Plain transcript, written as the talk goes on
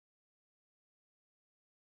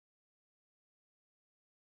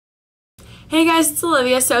Hey guys, it's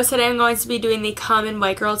Olivia. So today I'm going to be doing the common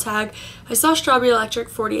white girl tag. I saw Strawberry Electric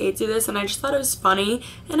 48 do this and I just thought it was funny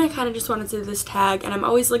and I kind of just wanted to do this tag, and I'm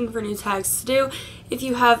always looking for new tags to do. If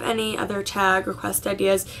you have any other tag request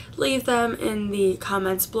ideas, leave them in the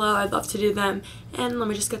comments below. I'd love to do them, and let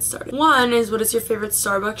me just get started. One is, what is your favorite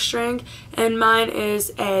Starbucks drink? And mine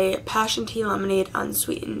is a passion tea lemonade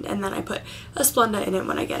unsweetened, and then I put a Splenda in it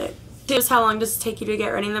when I get it. Just how long does it take you to get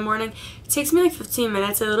ready in the morning? It takes me like 15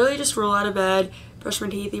 minutes. I literally just roll out of bed, brush my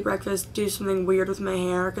teeth, eat breakfast, do something weird with my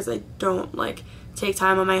hair because I don't like take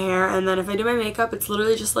time on my hair, and then if I do my makeup, it's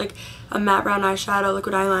literally just like a matte brown eyeshadow,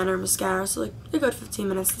 liquid eyeliner, mascara, so like a good 15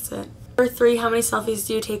 minutes, that's it. Number 3, how many selfies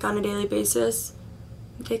do you take on a daily basis?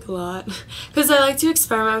 I take a lot because I like to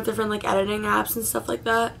experiment with different like editing apps and stuff like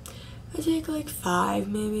that. I take like 5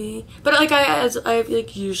 maybe, but like I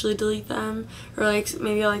like usually delete them, or like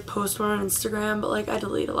maybe I like post one on Instagram, but like I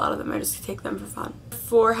delete a lot of them. I just take them for fun.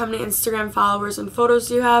 4, how many Instagram followers and photos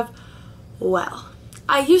do you have? Well,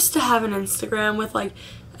 I used to have an Instagram with like,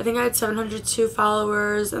 I think I had 702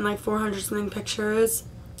 followers and like 400 something pictures.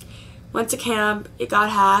 Went to camp, it got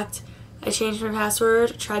hacked. I changed my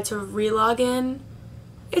password, tried to re-log in.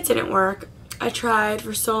 It didn't work. I tried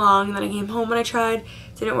for so long, and then I came home when I tried,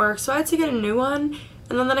 didn't work, so I had to get a new one.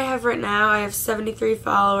 And the one that I have right now, I have 73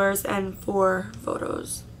 followers and 4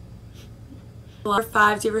 photos. Number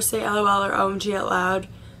 5, do you ever say LOL or OMG out loud?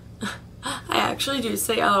 I actually do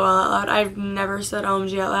say LOL out loud. I've never said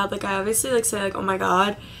OMG out loud. Like I obviously like say like oh my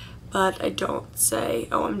god, but I don't say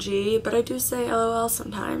OMG, but I do say LOL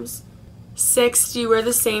sometimes. 6, do you wear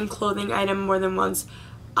the same clothing item more than once?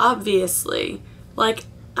 Obviously. Like,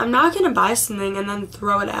 I'm not gonna buy something and then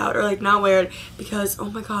throw it out or like not wear it because oh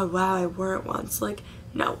my god, wow, I wore it once. Like,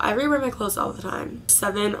 no, I rewear my clothes all the time.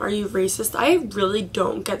 7, are you racist? I really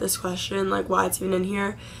don't get this question, like why it's even in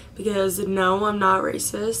here, because no, I'm not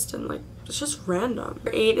racist, and like it's just random.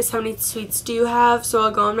 8 is, how many tweets do you have? So I'll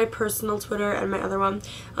go on my personal Twitter and my other one.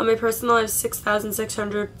 On my personal I have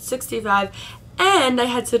 6,665, and I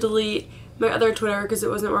had to delete my other Twitter because it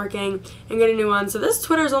wasn't working and get a new one. So this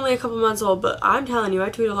Twitter is only a couple months old, but I'm telling you, I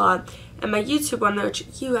tweet a lot. And my YouTube one, which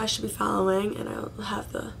you guys should be following, and I'll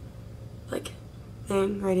have the like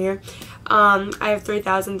thing right here. I have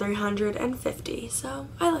 3,350, so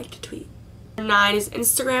I like to tweet. 9 is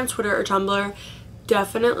Instagram, Twitter, or Tumblr.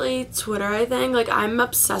 Definitely Twitter, I think. Like, I'm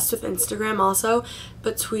obsessed with Instagram also,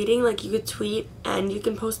 but tweeting, like, you could tweet and you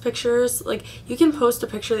can post pictures. Like, you can post a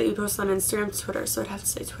picture that you post on Instagram to Twitter, so I'd have to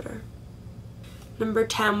say Twitter. Number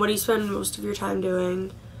 10, what do you spend most of your time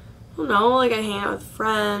doing? I don't know, like I hang out with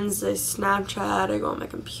friends, I Snapchat, I go on my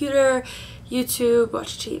computer, YouTube,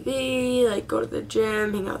 watch TV, like go to the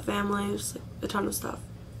gym, hang out with family, just like a ton of stuff.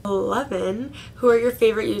 11, who are your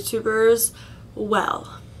favorite YouTubers?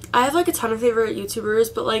 Well, I have like a ton of favorite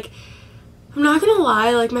YouTubers, but like I'm not gonna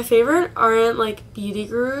lie, like my favorite aren't like beauty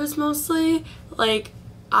gurus mostly. Like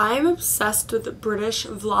I'm obsessed with British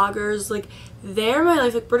vloggers. Like they're my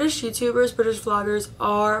life. Like British YouTubers, British vloggers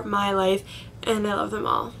are my life, and I love them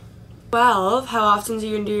all. 12, how often do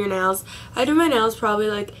you do your nails? I do my nails probably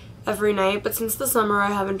like every night, but since the summer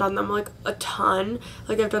I haven't done them like a ton.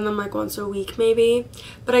 Like I've done them like once a week maybe,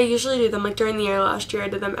 but I usually do them like during the year. Last year I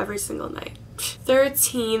did them every single night.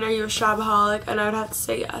 13, are you a shopaholic? And I would have to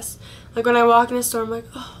say yes. Like when I walk in a store, I'm like,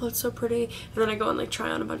 oh, that's so pretty, and then I go and like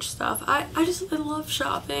try on a bunch of stuff. I love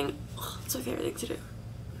shopping. Oh, it's my favorite thing to do.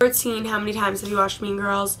 13, how many times have you watched Mean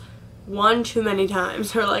Girls? 1 too many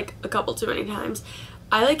times, or like a couple too many times.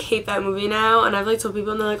 I like hate that movie now, and I've like told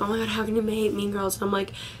people and they're like, oh my god, how can you hate Mean Girls? And I'm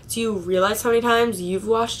like, do you realize how many times you've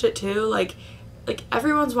watched it too? Like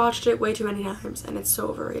everyone's watched it way too many times, and it's so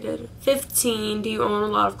overrated. 15, do you own a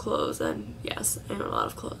lot of clothes? And yes, I own a lot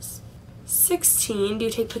of clothes. 16, do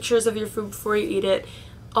you take pictures of your food before you eat it?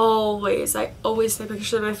 Always. I always take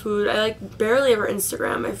pictures of my food. I like barely ever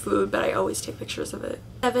Instagram my food, but I always take pictures of it.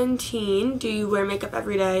 17, do you wear makeup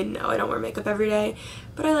every day? No, I don't wear makeup every day,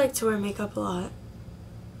 but I like to wear makeup a lot.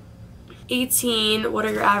 18, what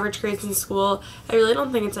are your average grades in school? I really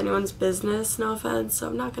don't think it's anyone's business, no offense, so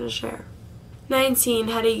I'm not gonna share. 19,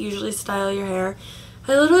 how do you usually style your hair?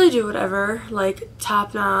 I literally do whatever, like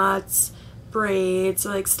top knots, braids,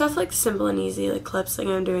 like stuff like simple and easy, like clips like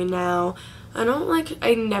I'm doing now.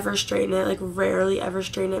 I never straighten it, like rarely ever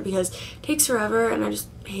straighten it because it takes forever and I just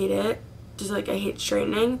hate it. Just like I hate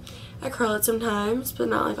straightening. I curl it sometimes, but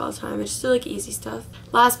not like all the time. I just do like easy stuff.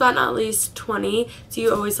 Last but not least, 20, do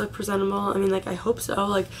you always look presentable? I mean, like I hope so.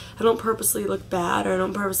 Like I don't purposely look bad, or I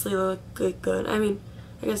don't purposely look good. I mean,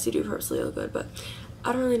 I guess you do purposely look good, but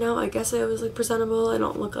I don't really know. I guess I always look presentable. I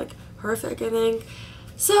don't look like horrific, I think.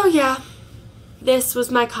 So yeah, this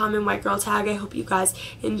was my common white girl tag. I hope you guys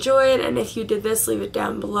enjoyed, and if you did this, leave it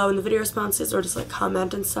down below in the video responses or just like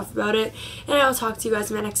comment and stuff about it, and I will talk to you guys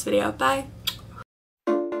in my next video. Bye!